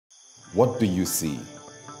What do you see?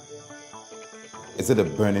 Is it a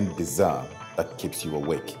burning desire that keeps you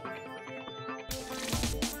awake?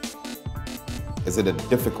 Is it a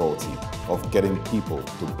difficulty of getting people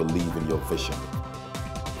to believe in your vision?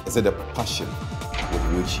 Is it a passion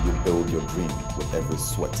with which you build your dream with every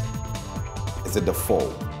sweat? Is it the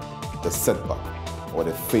fall, the setback, or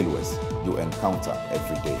the failures you encounter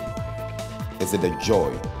every day? Is it the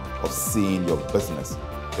joy of seeing your business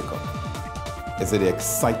pick up? Is it the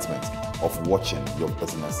excitement of watching your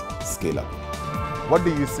business scale up? What do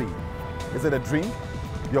you see? Is it a dream,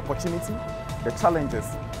 the opportunity, the challenges,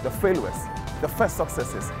 the failures, the first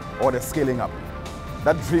successes, or the scaling up?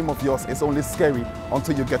 That dream of yours is only scary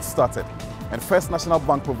until you get started. And First National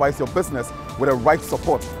Bank provides your business with the right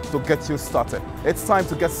support to get you started. It's time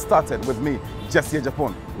to get started with me, Jesse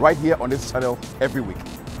Japon, right here on this channel every week.